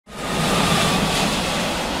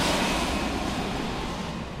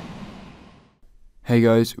Hey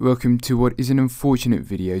guys, welcome to what is an unfortunate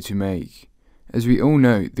video to make. As we all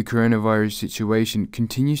know, the coronavirus situation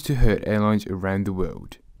continues to hurt airlines around the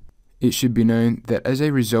world. It should be known that as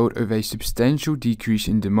a result of a substantial decrease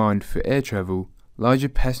in demand for air travel, larger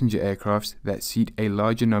passenger aircrafts that seat a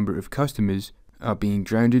larger number of customers are being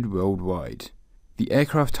grounded worldwide. The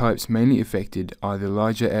aircraft types mainly affected are the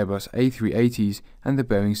larger Airbus A380s and the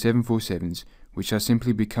Boeing 747s, which are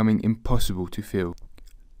simply becoming impossible to fill.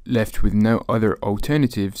 Left with no other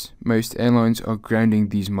alternatives, most airlines are grounding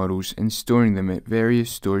these models and storing them at various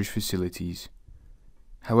storage facilities.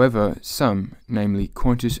 However, some, namely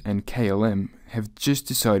Qantas and KLM, have just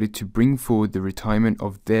decided to bring forward the retirement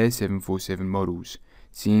of their 747 models,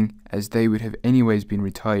 seeing as they would have anyways been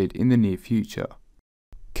retired in the near future.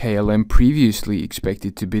 KLM previously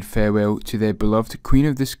expected to bid farewell to their beloved Queen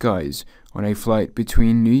of the Skies on a flight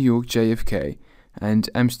between New York JFK and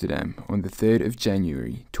Amsterdam on the 3rd of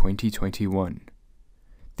January 2021.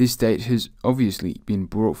 This date has obviously been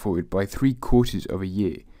brought forward by 3/4 of a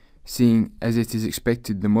year, seeing as it is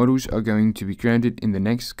expected the models are going to be grounded in the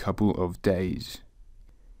next couple of days.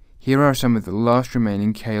 Here are some of the last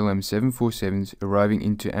remaining KLM 747s arriving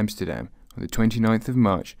into Amsterdam on the 29th of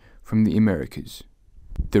March from the Americas.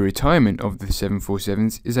 The retirement of the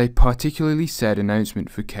 747s is a particularly sad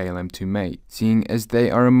announcement for KLM to make, seeing as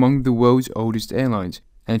they are among the world's oldest airlines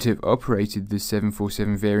and have operated the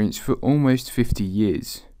 747 variants for almost 50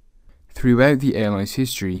 years. Throughout the airline's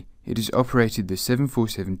history, it has operated the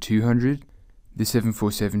 747-200, the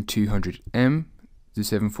 747-200M, the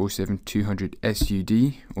 747-200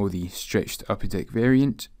 SUD or the stretched upper deck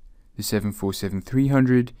variant, the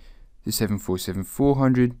 747-300, the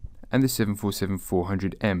 747-400, and the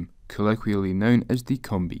 747-400M, colloquially known as the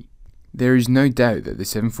Combi. There is no doubt that the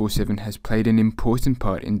 747 has played an important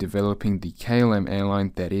part in developing the KLM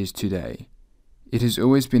airline that is today. It has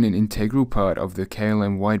always been an integral part of the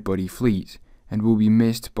KLM wide-body fleet and will be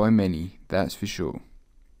missed by many, that's for sure.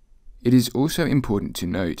 It is also important to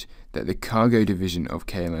note that the cargo division of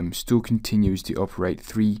KLM still continues to operate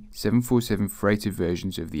 3 747 freighter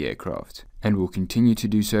versions of the aircraft, and will continue to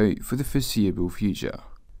do so for the foreseeable future.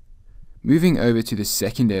 Moving over to the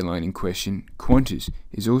second airline in question, Qantas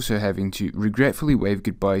is also having to regretfully wave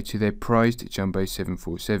goodbye to their prized Jumbo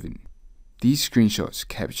 747. These screenshots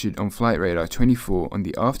captured on Flight Radar 24 on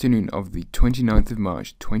the afternoon of the 29th of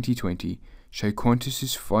March 2020 show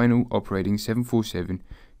Qantas's final operating 747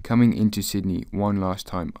 coming into Sydney one last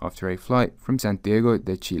time after a flight from Santiago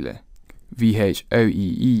de Chile.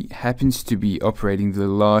 VHOEE happens to be operating the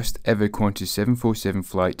last ever Qantas 747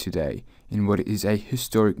 flight today in what is a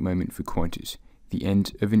historic moment for Qantas, the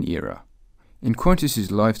end of an era. In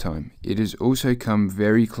Qantas's lifetime, it has also come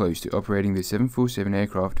very close to operating the 747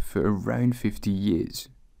 aircraft for around 50 years.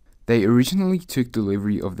 They originally took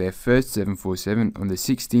delivery of their first 747 on the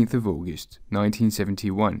 16th of August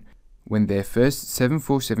 1971, when their first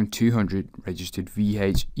 747-200 registered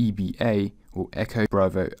VHEBA or Echo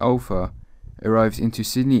Bravo Alpha arrived into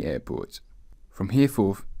Sydney Airport. From here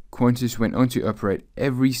forth, Qantas went on to operate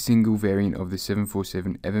every single variant of the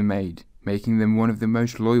 747 ever made, making them one of the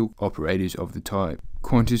most loyal operators of the type.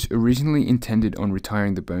 Qantas originally intended on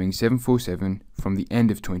retiring the Boeing 747 from the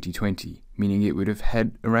end of 2020, meaning it would have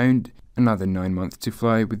had around another 9 months to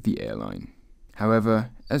fly with the airline.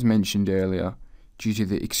 However, as mentioned earlier, due to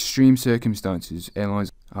the extreme circumstances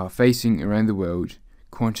airlines are facing around the world,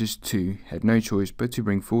 Qantas too had no choice but to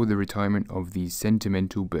bring forward the retirement of these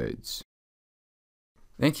sentimental birds.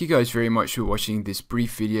 Thank you guys very much for watching this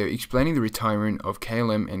brief video explaining the retirement of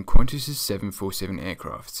KLM and Qantas's 747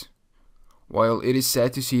 aircraft. While it is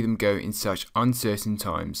sad to see them go in such uncertain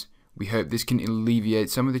times, we hope this can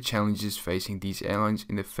alleviate some of the challenges facing these airlines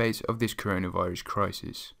in the face of this coronavirus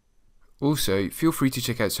crisis. Also, feel free to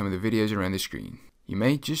check out some of the videos around the screen. You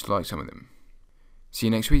may just like some of them. See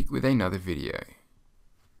you next week with another video.